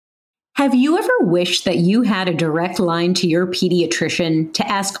Have you ever wished that you had a direct line to your pediatrician to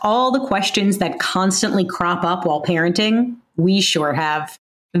ask all the questions that constantly crop up while parenting? We sure have.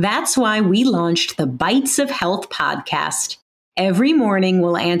 That's why we launched the Bites of Health podcast. Every morning,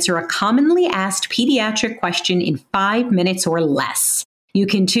 we'll answer a commonly asked pediatric question in 5 minutes or less. You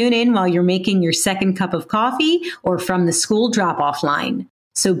can tune in while you're making your second cup of coffee or from the school drop-off line.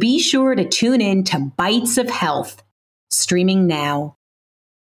 So be sure to tune in to Bites of Health, streaming now.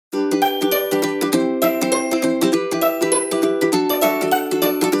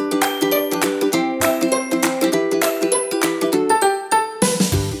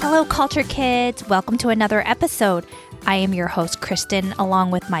 Hello, Culture Kids. Welcome to another episode. I am your host, Kristen,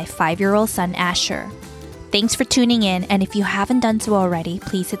 along with my 5-year-old son, Asher. Thanks for tuning in, and if you haven't done so already,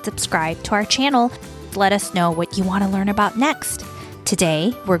 please hit subscribe to our channel. Let us know what you want to learn about next.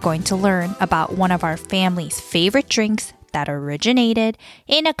 Today, we're going to learn about one of our family's favorite drinks that originated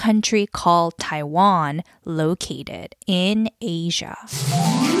in a country called Taiwan, located in Asia.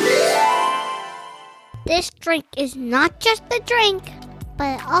 This drink is not just a drink,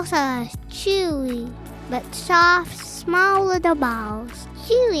 but it also has chewy, but soft, small little balls.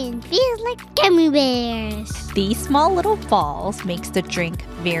 Chewy and feels like gummy bears. These small little balls makes the drink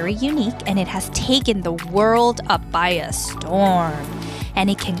very unique, and it has taken the world up by a storm. And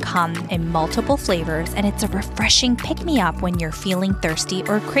it can come in multiple flavors, and it's a refreshing pick-me-up when you're feeling thirsty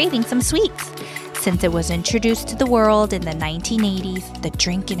or craving some sweets. Since it was introduced to the world in the 1980s, the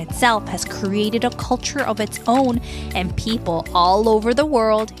drink in itself has created a culture of its own, and people all over the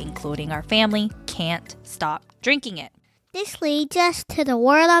world, including our family, can't stop drinking it. This leads us to the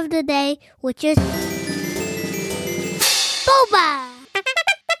word of the day, which is boba.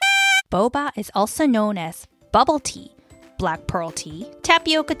 Boba is also known as bubble tea, black pearl tea,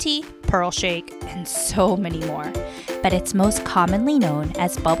 tapioca tea, pearl shake, and so many more. But it's most commonly known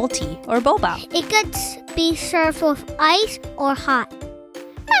as bubble tea or boba. It could be served with ice or hot.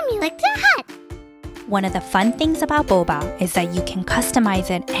 Mommy likes it hot. One of the fun things about boba is that you can customize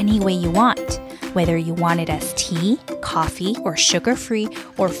it any way you want, whether you want it as tea, coffee, or sugar-free,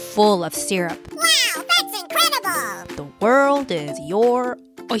 or full of syrup. Wow, that's incredible! The world is your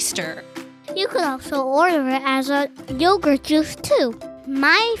oyster. You could also order it as a yogurt juice too.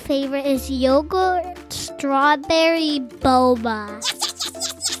 My favorite is yogurt strawberry boba.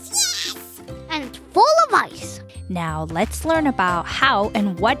 Yes. And it's full of ice. Now let's learn about how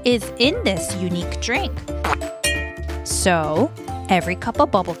and what is in this unique drink. So, every cup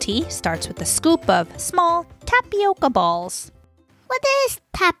of bubble tea starts with a scoop of small tapioca balls. What is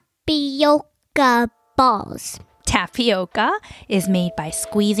tapioca balls? Tapioca is made by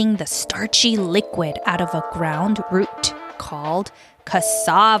squeezing the starchy liquid out of a ground root called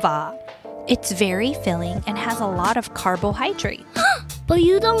cassava. It's very filling and has a lot of carbohydrate. But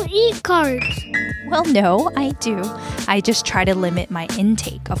you don't eat carbs. Well, no, I do. I just try to limit my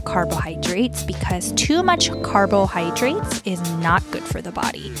intake of carbohydrates because too much carbohydrates is not good for the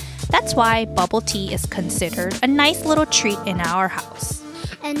body. That's why bubble tea is considered a nice little treat in our house.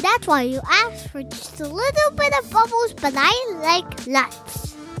 And that's why you asked for just a little bit of bubbles, but I like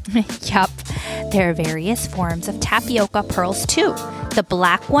lots. Yup. There are various forms of tapioca pearls too. The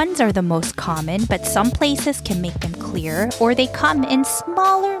black ones are the most common, but some places can make them clear or they come in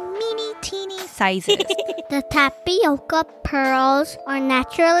smaller, teeny sizes. The tapioca pearls are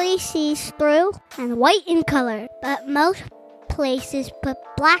naturally see-through and white in color, but most places put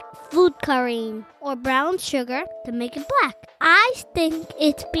black food coloring or brown sugar to make it black. I think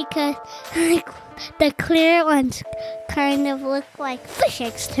it's because the clear ones kind of look like fish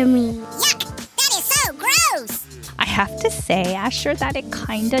eggs to me. Yuck! That is so gross! I have to say, Asher, that it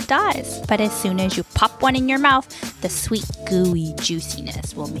kinda does. But as soon as you pop one in your mouth, the sweet, gooey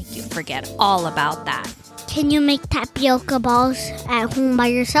juiciness will make you forget all about that. Can you make tapioca balls at home by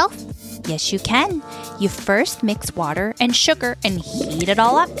yourself? Yes, you can. You first mix water and sugar and heat it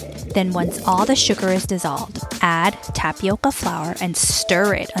all up. Then once all the sugar is dissolved, add tapioca flour and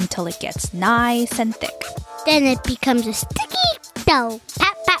stir it until it gets nice and thick. Then it becomes a sticky dough.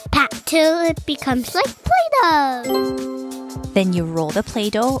 Pat, pat, pat, till it becomes like Play-Doh. Then you roll the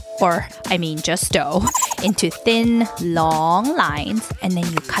Play-Doh, just dough, into thin, long lines, and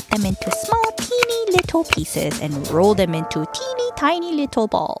then you cut them into small, teeny little pieces and roll them into teeny, tiny little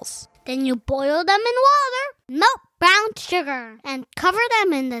balls. Then you boil them in water, melt brown sugar, and cover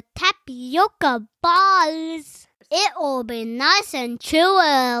them in the tapioca balls. It will be nice and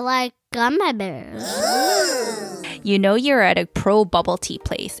chewy like gummy bears. You know you're at a pro bubble tea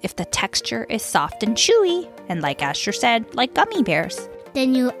place if the texture is soft and chewy, and like Asher said, like gummy bears.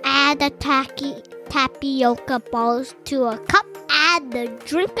 Then you add the tapioca balls to a cup. Add add the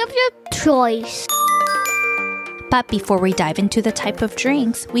drink of your choice. But before we dive into the type of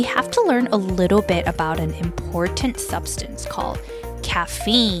drinks, we have to learn a little bit about an important substance called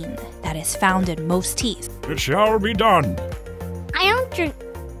caffeine that is found in most teas. It shall be done. I don't drink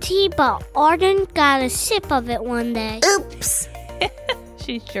tea, but Arden got a sip of it one day. Oops.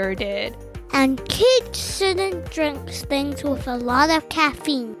 She sure did. And kids shouldn't drink things with a lot of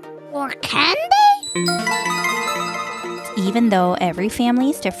caffeine. Or can they? Even though every family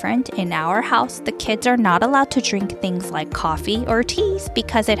is different, in our house, the kids are not allowed to drink things like coffee or teas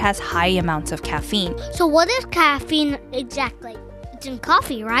because it has high amounts of caffeine. So what is caffeine exactly? It's in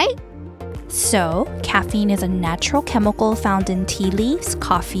coffee, right? So, caffeine is a natural chemical found in tea leaves,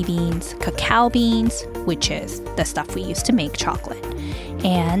 coffee beans, cacao beans, which is the stuff we use to make chocolate,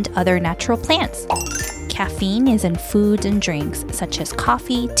 and other natural plants. Caffeine is in foods and drinks such as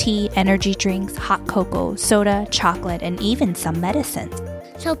coffee, tea, energy drinks, hot cocoa, soda, chocolate, and even some medicines.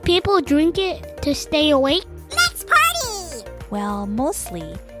 So people drink it to stay awake? Let's party! Well,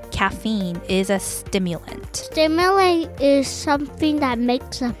 mostly, caffeine is a stimulant. Stimulant is something that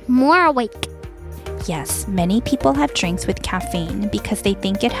makes them more awake. Yes, many people have drinks with caffeine because they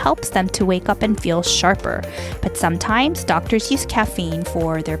think it helps them to wake up and feel sharper. But sometimes doctors use caffeine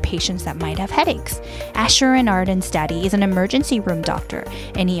for their patients that might have headaches. Asher and Arden's daddy is an emergency room doctor,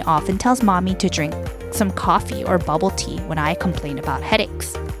 and he often tells mommy to drink some coffee or bubble tea when I complain about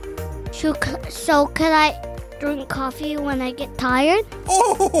headaches. So could I drink coffee when I get tired?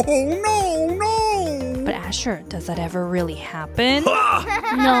 Oh, no. But Asher, does that ever really happen?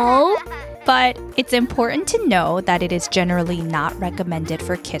 No. But it's important to know that it is generally not recommended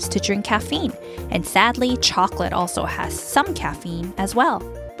for kids to drink caffeine. And sadly, chocolate also has some caffeine as well.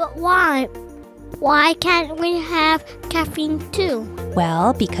 But why? Why can't we have caffeine too?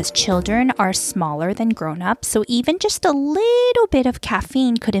 Well, because children are smaller than grown-ups, so even just a little bit of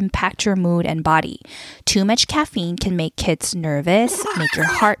caffeine could impact your mood and body. Too much caffeine can make kids nervous, make your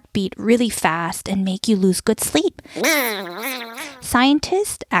heart beat really fast, and make you lose good sleep.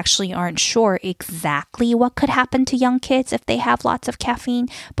 Scientists actually aren't sure exactly what could happen to young kids if they have lots of caffeine,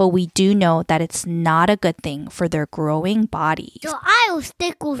 but we do know that it's not a good thing for their growing bodies. So I'll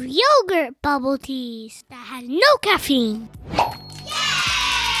stick with yogurt bubble teas that has no caffeine.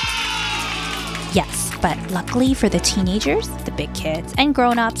 Yes, but luckily for the teenagers, the big kids, and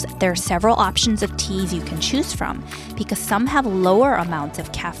grown-ups, there are several options of teas you can choose from because some have lower amounts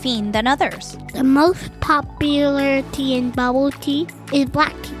of caffeine than others. The most popular tea in bubble tea is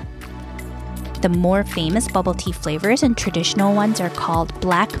black tea. The more famous bubble tea flavors and traditional ones are called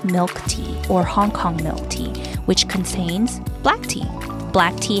black milk tea or Hong Kong milk tea, which contains black tea.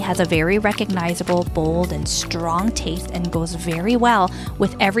 Black tea has a very recognizable, bold, and strong taste and goes very well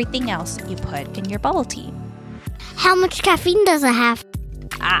with everything else you put in your bubble tea. How much caffeine does it have?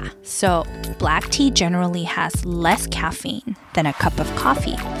 So black tea generally has less caffeine than a cup of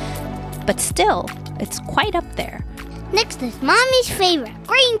coffee. But still, it's quite up there. Next is Mommy's favorite,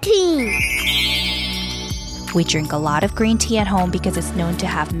 green tea. We drink a lot of green tea at home because it's known to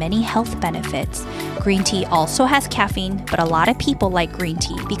have many health benefits. Green tea also has caffeine, but a lot of people like green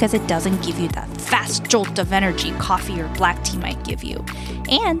tea because it doesn't give you that fast jolt of energy coffee or black tea might give you.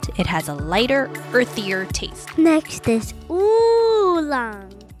 And it has a lighter, earthier taste. Next is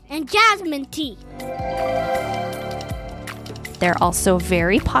oolong and jasmine tea. They're also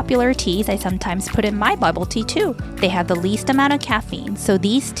very popular teas I sometimes put in my bubble tea too. They have the least amount of caffeine, so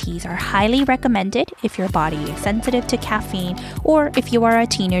these teas are highly recommended if your body is sensitive to caffeine or if you are a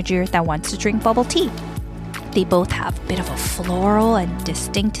teenager that wants to drink bubble tea. They both have a bit of a floral and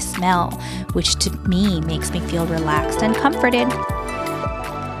distinct smell, which to me makes me feel relaxed and comforted.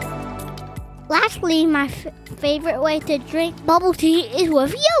 Lastly, my favorite way to drink bubble tea is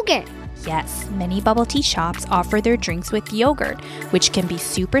with yogurt. Yes, many bubble tea shops offer their drinks with yogurt, which can be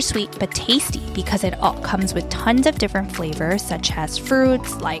super sweet but tasty because it all comes with tons of different flavors such as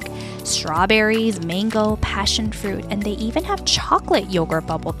fruits like strawberries, mango, passion fruit, and they even have chocolate yogurt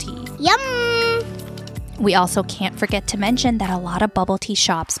bubble tea. Yum! We also can't forget to mention that a lot of bubble tea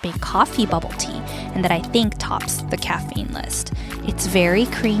shops make coffee bubble tea, and that I think tops the caffeine list. It's very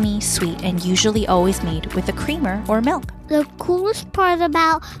creamy, sweet, and usually always made with a creamer or milk. The coolest part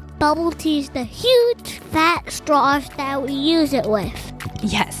about bubble tea is the huge fat straws that we use it with.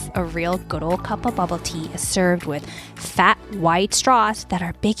 Yes, a real good old cup of bubble tea is served with fat, wide straws that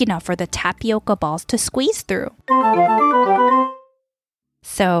are big enough for the tapioca balls to squeeze through.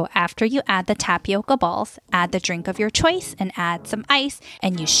 So after you add the tapioca balls, add the drink of your choice and add some ice,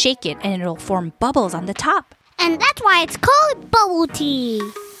 and you shake it and it'll form bubbles on the top. And that's why it's called bubble tea.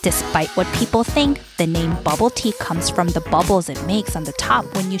 Despite what people think, the name bubble tea comes from the bubbles it makes on the top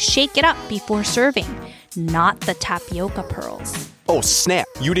when you shake it up before serving, not the tapioca pearls. Oh, snap.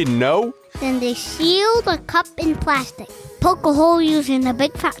 You didn't know? Then they seal the cup in plastic. Poke a hole using a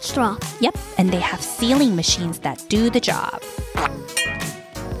big fat straw. Yep, and they have sealing machines that do the job.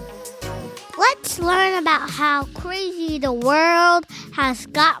 Let's learn about how crazy the world has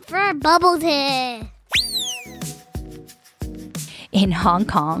got for bubble tea. In Hong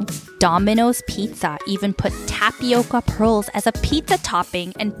Kong, Domino's Pizza even put tapioca pearls as a pizza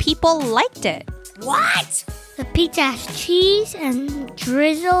topping and people liked it. What? The pizza has cheese and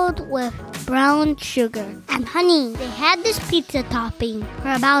drizzled with brown sugar and honey. They had this pizza topping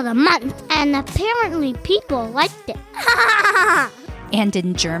for about a month and apparently people liked it. And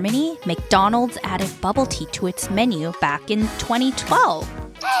in Germany, McDonald's added bubble tea to its menu back in 2012.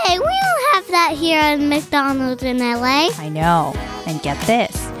 Hey, we don't have that here at McDonald's in LA. I know. And get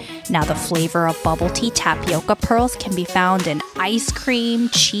this. Now the flavor of bubble tea tapioca pearls can be found in ice cream,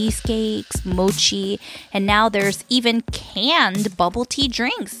 cheesecakes, mochi, and now there's even canned bubble tea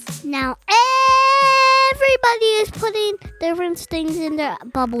drinks. Now everybody is putting different things in their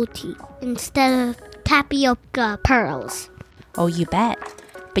bubble tea instead of tapioca pearls. Oh, you bet.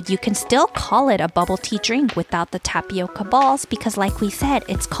 But you can still call it a bubble tea drink without the tapioca balls because, like we said,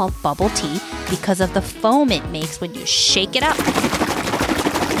 it's called bubble tea because of the foam it makes when you shake it up.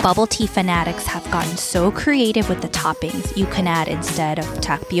 Bubble tea fanatics have gotten so creative with the toppings. You can add, instead of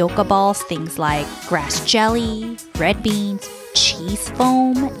tapioca balls, things like grass jelly, red beans, cheese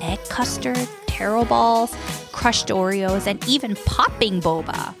foam, egg custard, taro balls, crushed Oreos, and even popping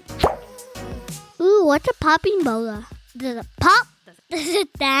boba. Ooh, what's a popping boba? Does it pop? Does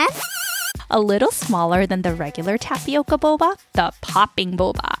it dance? A little smaller than the regular tapioca boba, the popping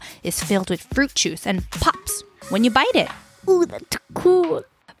boba is filled with fruit juice and pops when you bite it. Ooh, that's cool.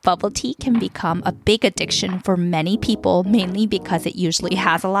 Bubble tea can become a big addiction for many people, mainly because it usually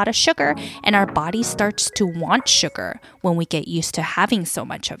has a lot of sugar, and our body starts to want sugar when we get used to having so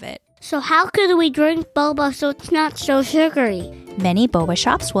much of it. So how could we drink boba so it's not so sugary? Many boba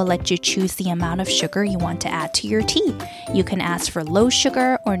shops will let you choose the amount of sugar you want to add to your tea. You can ask for low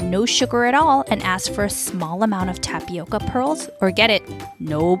sugar or no sugar at all and ask for a small amount of tapioca pearls, or get it,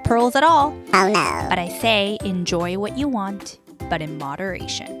 no pearls at all. Oh no. But I say enjoy what you want, but in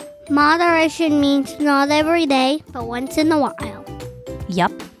moderation. Moderation means not every day, but once in a while.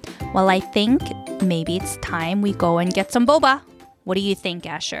 Yup. Well, I think maybe it's time we go and get some boba. What do you think,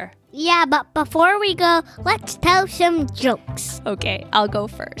 Asher? Yeah, but before we go, let's tell some jokes. Okay, I'll go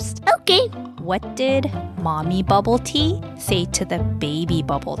first. Okay. What did Mommy Bubble Tea say to the baby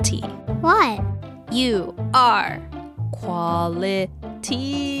Bubble Tea? What? You are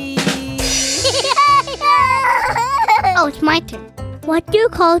quality. Oh, it's my turn. What do you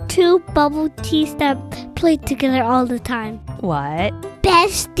call two bubble teas that play together all the time? What?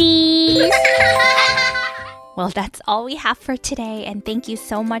 Besties. Well, that's all we have for today, and thank you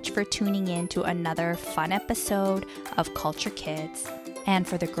so much for tuning in to another fun episode of Culture Kids. And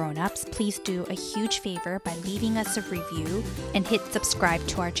for the grown-ups, please do a huge favor by leaving us a review and hit subscribe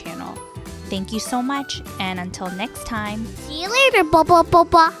to our channel. Thank you so much, and until next time. See you later, Bubba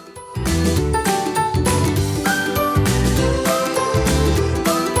Bubba.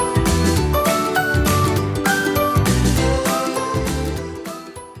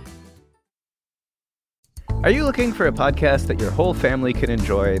 Are you looking for a podcast that your whole family can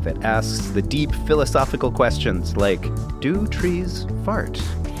enjoy that asks the deep philosophical questions like, do trees fart?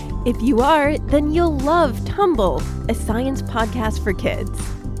 If you are, then you'll love Tumble, a science podcast for kids.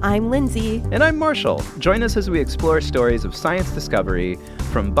 I'm Lindsay. And I'm Marshall. Join us as we explore stories of science discovery,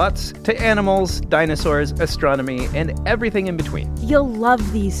 from butts to animals, dinosaurs, astronomy, and everything in between. You'll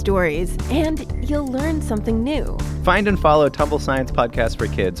love these stories, and you'll learn something new. Find and follow Tumble Science Podcast for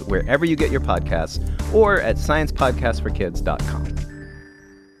Kids wherever you get your podcasts, or at sciencepodcastforkids.com.